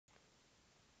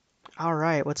All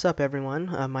right, what's up, everyone?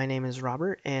 My name is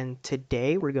Robert, and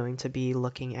today we're going to be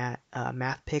looking at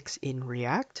Mathpix in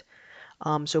React.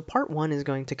 So part one is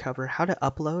going to cover how to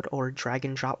upload or drag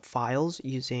and drop files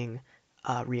using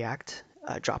React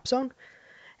Dropzone.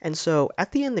 And so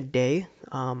at the end of the day,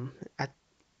 at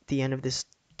the end of this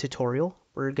tutorial,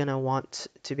 we're going to want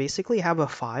to basically have a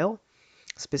file,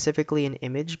 specifically an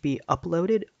image, be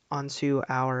uploaded onto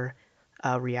our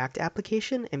React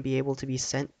application and be able to be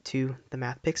sent to the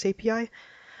Mathpix API,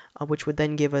 which would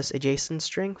then give us a JSON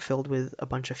string filled with a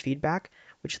bunch of feedback,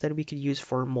 which then we could use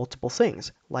for multiple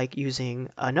things, like using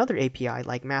another API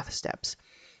like math steps.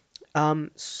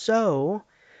 So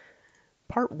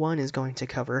part one is going to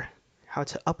cover how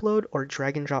to upload or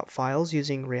drag and drop files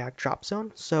using React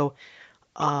Dropzone. So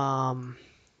um,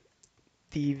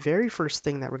 the very first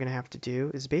thing that we're going to have to do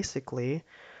is basically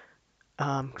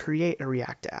create a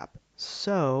React app.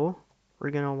 So we're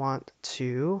going to want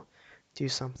to do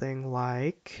something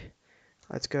like,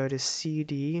 let's go to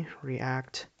cd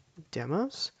react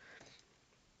demos.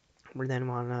 We then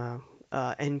want to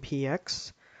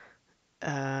npx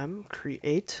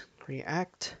create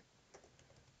react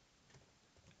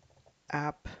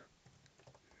app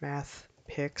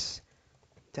mathpix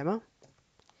demo.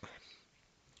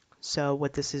 So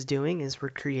what this is doing is we're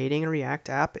creating a React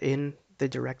app in the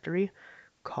directory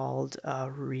called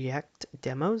React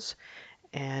demos,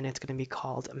 and it's going to be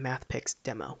called Mathpix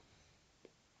demo.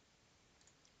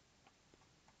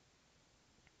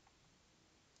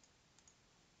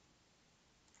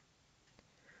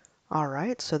 All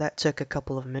right, so that took a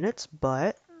couple of minutes,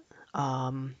 but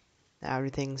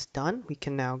everything's done. We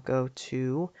can now go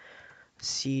to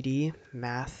cd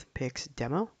mathpix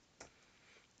demo.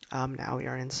 Now we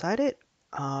are inside it.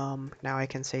 Now I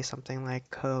can say something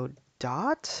like code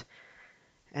dot,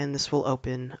 and this will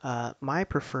open my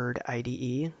preferred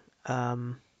IDE,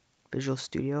 Visual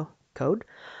Studio Code.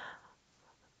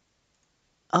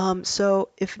 So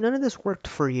if none of this worked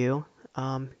for you,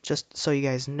 just so you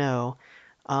guys know,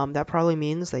 that probably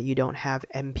means that you don't have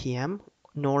npm,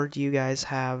 nor do you guys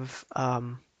have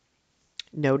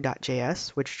node.js,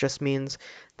 which just means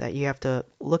that you have to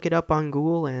look it up on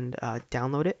Google and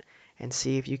download it and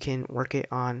see if you can work it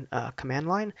on command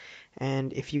line.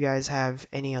 And if you guys have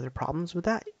any other problems with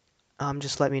that,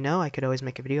 just let me know. I could always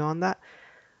make a video on that.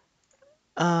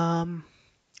 Um,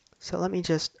 so let me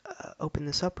just open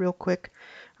this up real quick.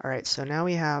 All right, so now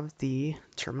we have the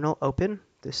terminal open.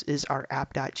 This is our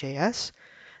app.js.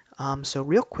 So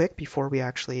real quick, before we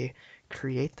actually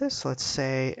create this, let's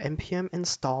say npm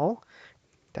install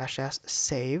 --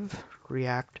 save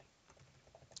react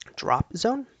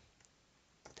Dropzone.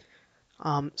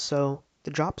 So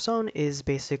the Dropzone is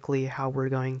basically how we're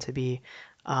going to be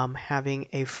having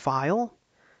a file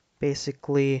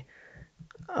basically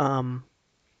um,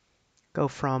 go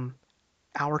from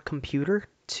our computer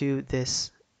to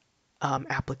this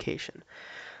application.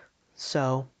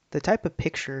 So the type of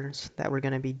pictures that we're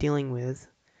going to be dealing with,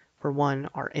 for one,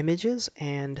 are images,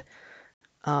 and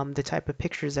the type of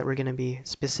pictures that we're going to be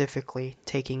specifically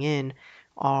taking in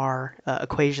are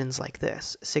equations like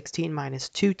this: 16 minus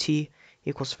 2t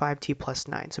equals 5t plus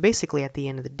 9. So basically at the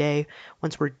end of the day,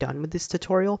 once we're done with this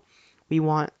tutorial, we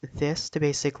want this to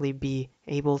basically be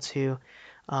able to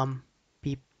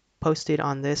be posted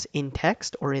on this in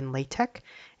text or in LaTeX,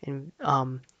 and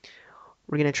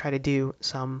we're going to try to do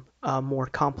some more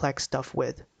complex stuff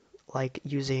with, like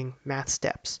using math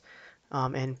steps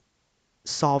and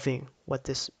solving what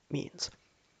this means.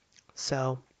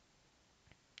 So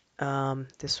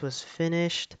this was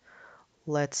finished.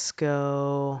 Let's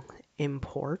go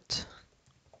import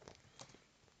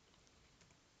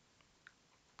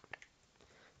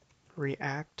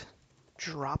React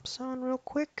Dropzone real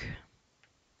quick.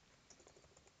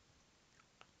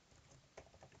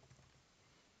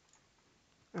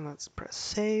 And let's press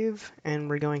save. And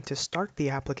we're going to start the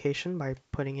application by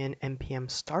putting in npm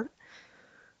start.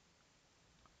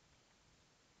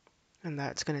 And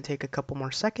that's going to take a couple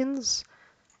more seconds.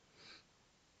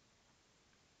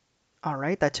 All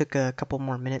right, that took a couple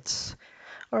more minutes,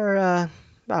 or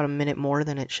about a minute more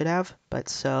than it should have. But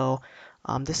so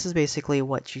this is basically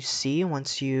what you see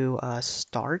once you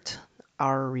start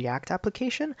our React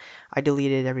application. I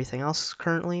deleted everything else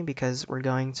currently because we're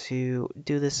going to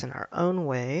do this in our own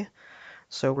way.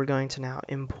 So we're going to now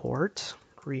import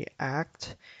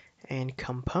React and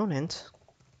component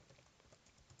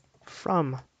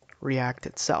from React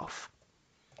itself.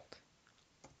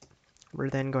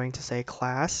 We're then going to say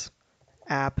class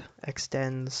app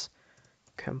extends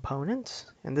component,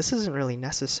 and this isn't really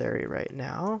necessary right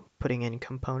now, putting in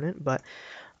component, but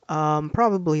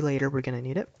probably later we're going to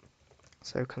need it.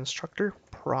 So constructor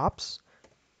props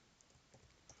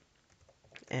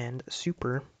and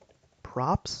super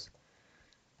props.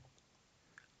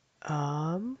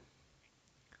 And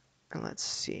let's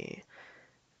see.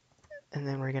 And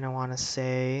then we're going to want to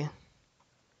say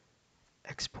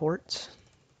export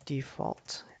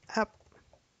default app.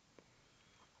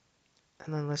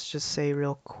 And then let's just say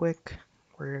real quick,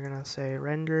 we're going to say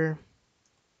render,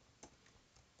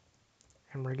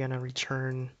 and we're going to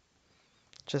return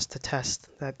just to test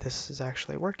that this is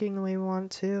actually working the way we want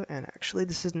it to. And actually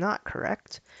this is not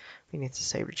correct. We need to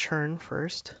say return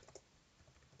first.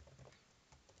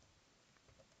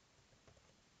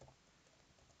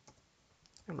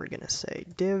 And we're going to say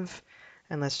div,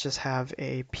 and let's just have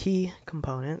a p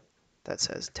component that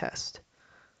says test.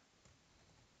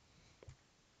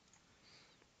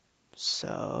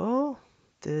 So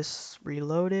this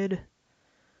reloaded.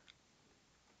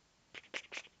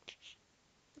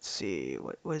 Let's see,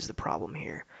 what is the problem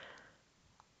here?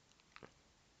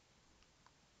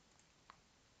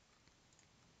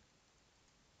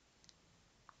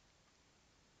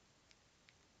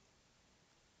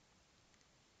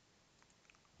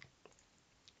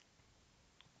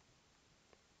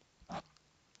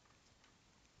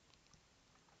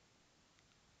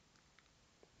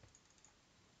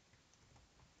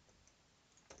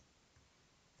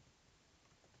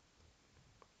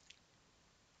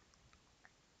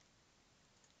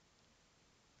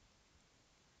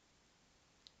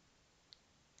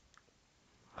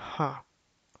 Huh.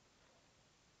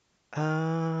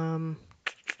 Um,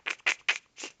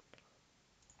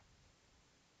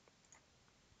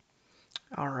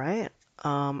 all right.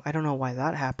 I don't know why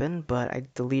that happened, but I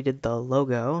deleted the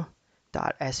logo.svg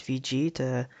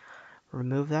to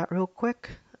remove that real quick.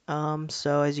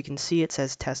 So as you can see, it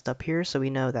says test up here, so we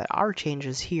know that our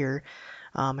changes here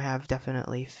have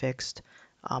definitely fixed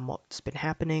what's been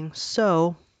happening.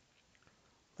 So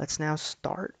let's now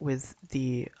start with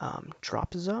the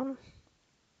drop zone.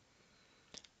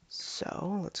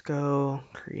 So let's go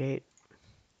create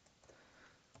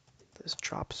this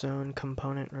drop zone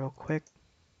component real quick.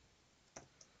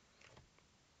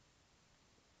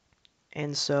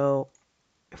 And so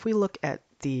if we look at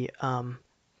the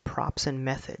props and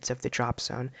methods of the drop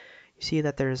zone, you see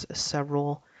that there's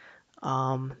several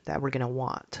that we're going to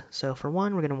want. So for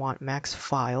one, we're going to want max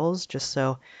files, just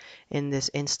so in this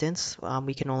instance,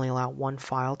 we can only allow one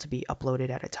file to be uploaded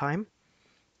at a time.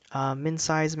 Min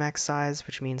size, max size,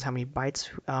 which means how many bytes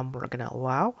we're going to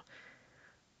allow.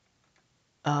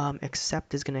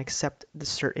 Accept is going to accept the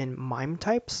certain MIME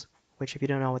types, which if you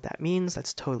don't know what that means,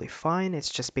 that's totally fine. It's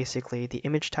just basically the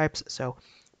image types. So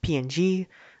PNG,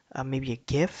 maybe a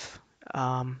GIF,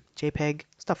 JPEG,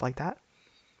 stuff like that.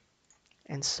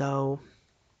 And so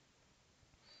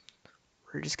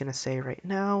we're just going to say right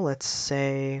now, let's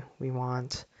say we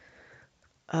want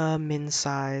a min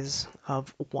size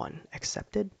of 1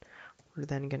 accepted. We're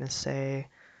then going to say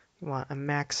we want a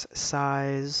max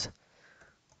size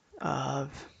of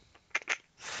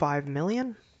 5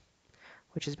 million,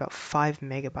 which is about 5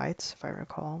 megabytes, if I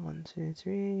recall. 1, 2,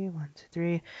 3, 1, 2,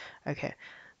 3. Okay.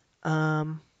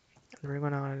 We're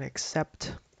going to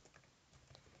accept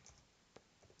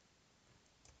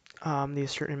these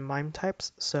certain MIME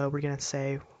types. So we're going to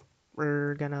say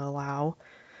we're going to allow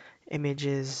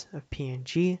images of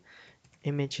PNG,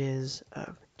 images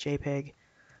of JPEG,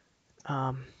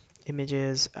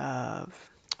 images of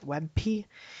WebP,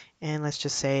 and let's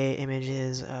just say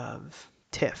images of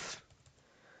TIFF.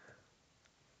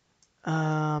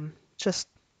 Just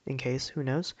in case, who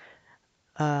knows.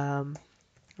 We're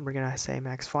going to say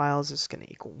max files is going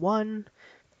to equal 1.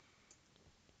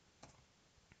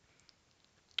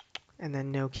 And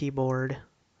then no keyboard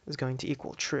is going to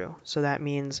equal true. So that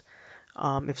means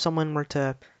if someone were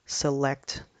to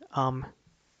select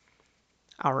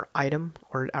our item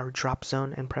or our drop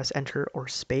zone and press enter or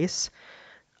space,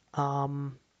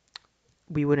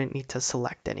 we wouldn't need to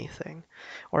select anything,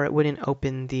 or it wouldn't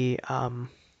open the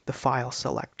file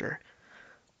selector.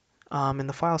 And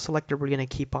the file selector we're going to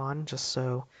keep on just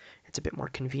so it's a bit more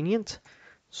convenient.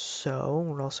 So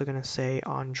we're also going to say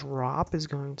on drop is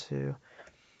going to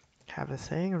have a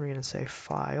thing. We're going to say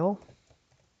file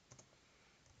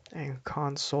and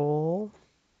console.log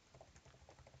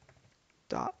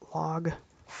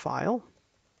file.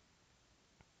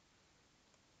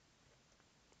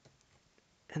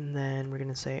 And then we're going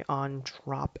to say on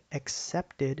drop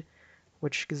accepted,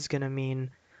 which is going to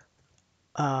mean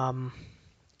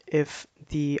if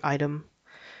the item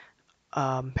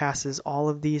passes all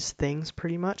of these things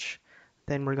pretty much,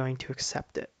 then we're going to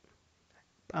accept it.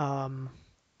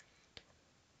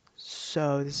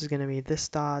 So this is going to be this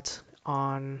dot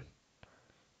on,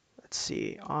 let's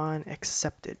see, on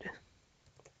accepted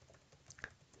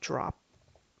drop.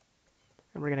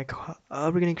 And we're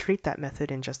gonna create that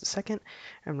method in just a second,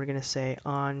 and we're gonna say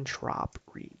on drop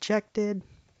rejected,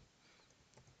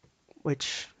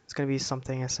 which is gonna be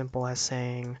something as simple as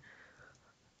saying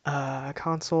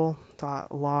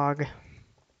console.log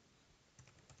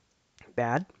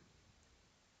bad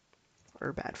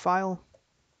or bad file.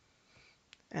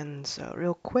 And so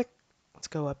real quick, let's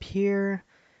go up here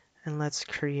and let's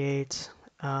create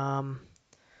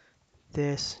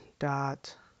this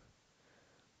dot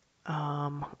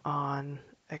on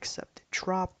accepted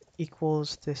drop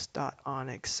equals this dot on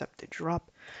accepted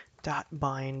drop dot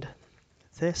bind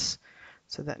this,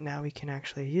 so that now we can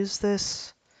actually use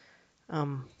this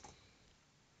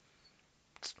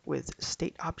with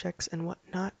state objects and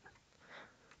whatnot.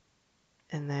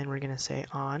 And then we're going to say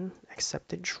on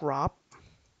accepted drop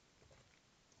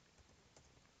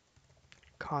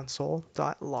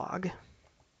console.log.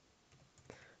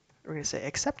 We're going to say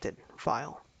accepted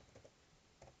file.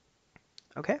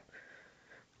 Okay.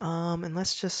 And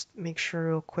let's just make sure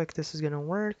real quick this is going to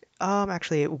work.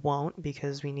 Actually, it won't,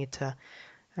 because we need to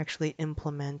actually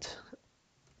implement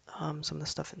some of the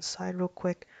stuff inside real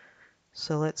quick.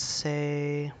 So let's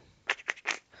say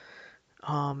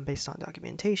based on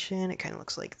documentation, it kind of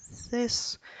looks like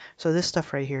this. So this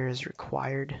stuff right here is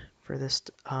required for this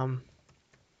to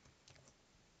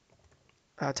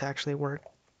actually work.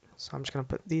 So I'm just going to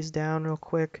put these down real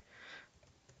quick.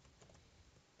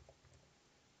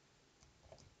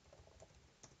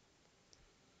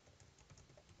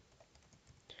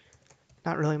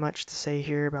 Not really much to say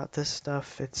here about this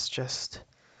stuff. It's just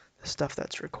the stuff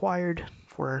that's required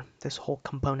for this whole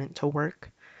component to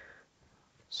work.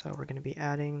 So we're going to be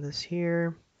adding this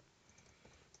here.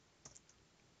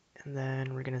 And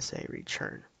then we're going to say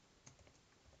return.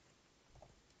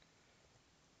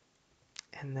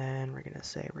 And then we're going to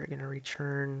say we're going to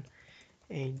return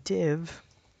a div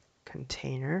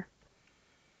container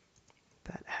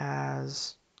that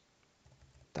has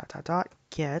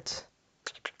get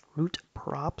root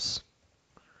props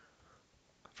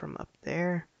from up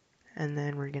there. And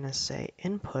then we're going to say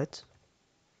input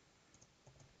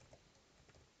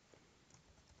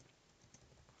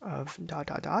of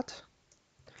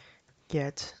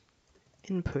get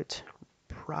input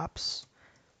props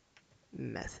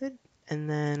method. And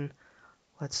then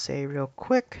let's say real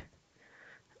quick,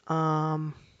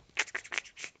 actually,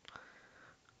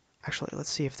 let's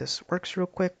see if this works real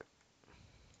quick.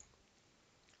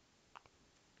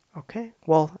 Okay,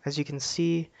 well, as you can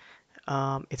see,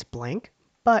 it's blank,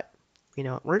 but we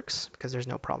know it works because there's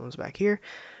no problems back here.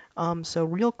 So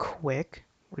real quick,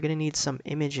 we're going to need some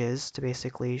images to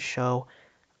basically show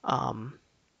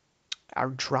our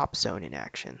drop zone in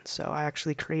action. So I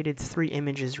actually created 3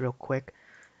 images real quick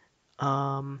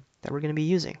that we're going to be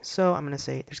using. So I'm going to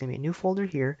say there's going to be a new folder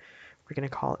here. We're going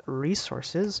to call it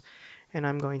resources, and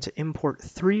I'm going to import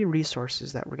 3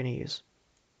 resources that we're going to use.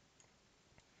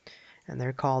 And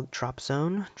they're called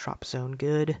Dropzone, Dropzone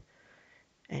Good,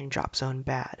 and Dropzone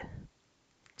Bad.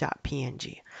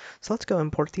 .png. So let's go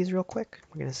import these real quick.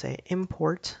 We're going to say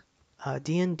import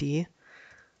dnd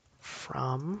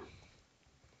from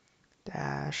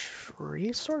dash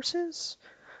resources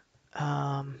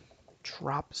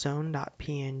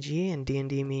dropzone.png, and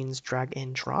dnd means drag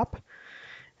and drop.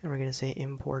 And we're going to say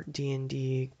import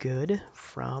dnd good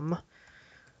from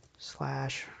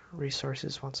slash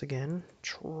resources once again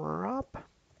drop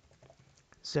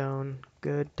zone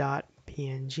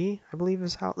good.png, I believe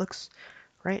is how it looks,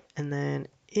 right? And then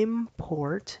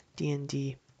import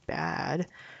dnd bad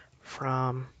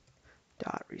from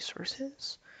dot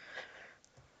resources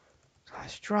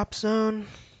slash drop zone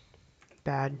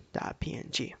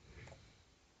bad.png.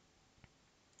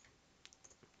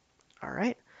 All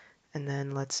right, and then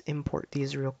let's import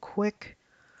these real quick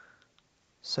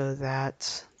so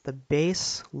that the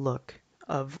base look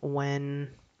of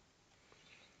when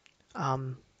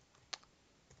the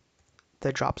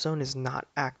drop zone is not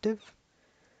active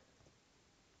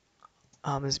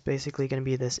is basically going to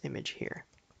be this image here.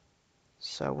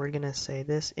 So we're going to say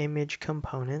this image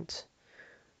component,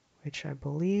 which I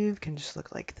believe can just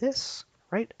look like this,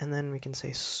 right? And then we can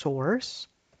say source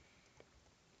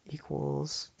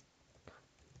equals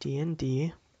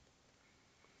dnd,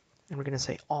 and we're going to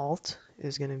say alt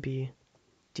is going to be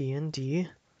dnd,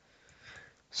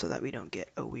 so that we don't get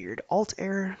a weird alt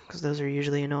error, because those are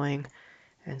usually annoying.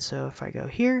 And so if I go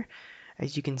here,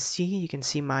 as you can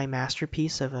see my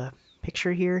masterpiece of a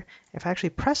picture here. If I actually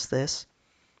press this,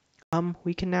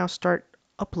 we can now start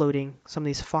uploading some of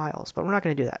these files, but we're not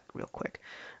going to do that real quick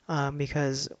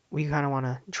because we kind of want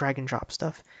to drag and drop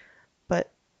stuff.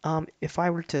 But if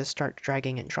I were to start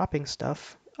dragging and dropping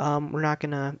stuff, we're not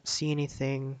going to see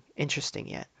anything interesting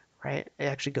yet, right? It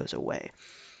actually goes away.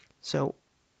 So,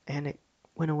 and it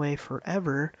went away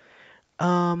forever.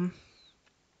 Um,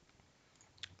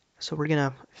 so we're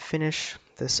gonna finish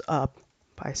this up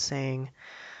by saying,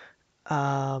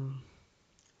 um,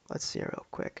 let's see real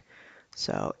quick.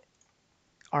 So,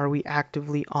 are we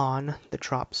actively on the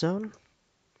drop zone?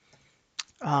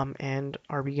 And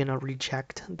are we gonna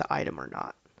reject the item or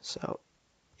not? So,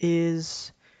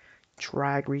 is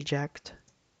drag reject,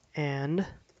 and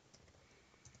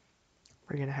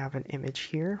we're gonna have an image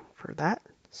here for that.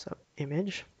 So,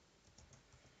 image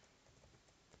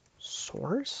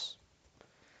source.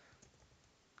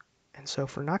 And so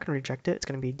if we're not going to reject it, it's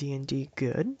going to be D&D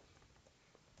good. And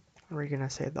we're going to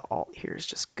say the alt here is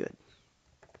just good.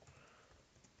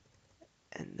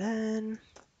 And then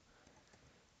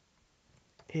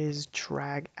is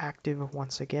drag active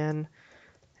once again,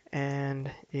 and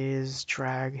is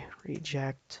drag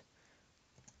reject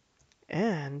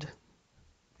and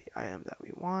the item that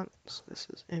we want. So this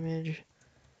is image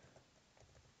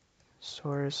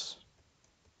source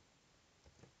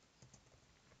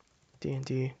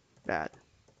D&D bad.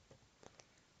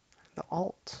 The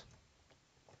alt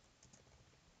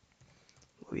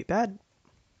will be bad.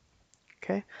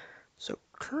 Okay, so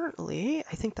currently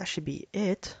I think that should be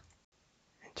it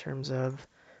in terms of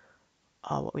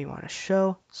what we want to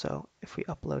show. So if we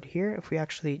upload here, if we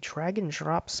actually drag and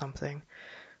drop something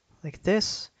like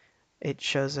this, it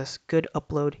shows us good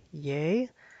upload, yay,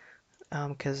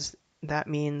 because that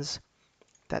means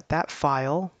that that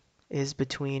file is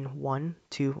between 1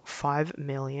 to 5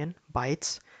 million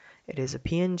bytes. It is a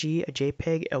PNG, a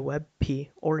JPEG, a WebP,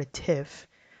 or a TIFF,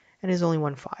 and is only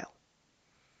one file.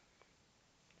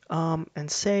 And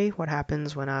say what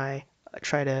happens when I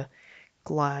try to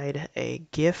glide a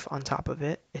GIF on top of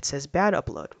it. It says bad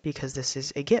upload because this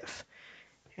is a GIF.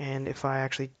 And if I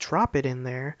actually drop it in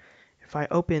there, if I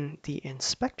open the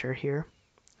inspector here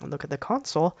and look at the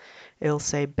console, it'll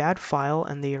say bad file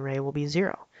and the array will be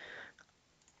 0.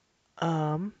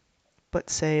 But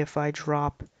say if I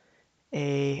drop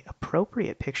a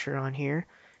appropriate picture on here,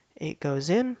 it goes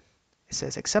in, it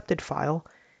says accepted file,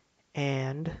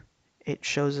 and it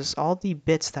shows us all the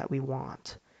bits that we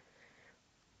want,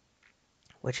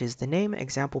 which is the name,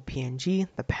 example PNG,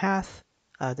 the path,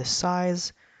 the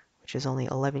size, which is only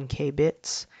 11K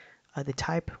bits, the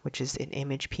type, which is an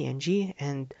image PNG,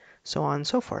 and so on and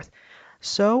so forth.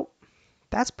 So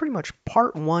that's pretty much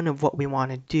part one of what we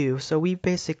want to do. So we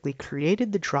basically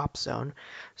created the drop zone.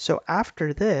 So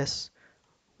after this,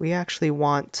 we actually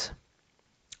want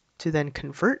to then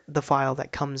convert the file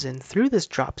that comes in through this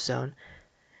drop zone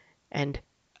and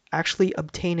actually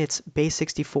obtain its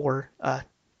base64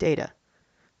 data.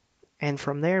 And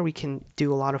from there, we can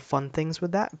do a lot of fun things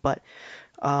with that. But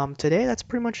today, that's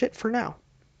pretty much it for now.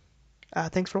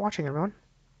 Thanks for watching, everyone.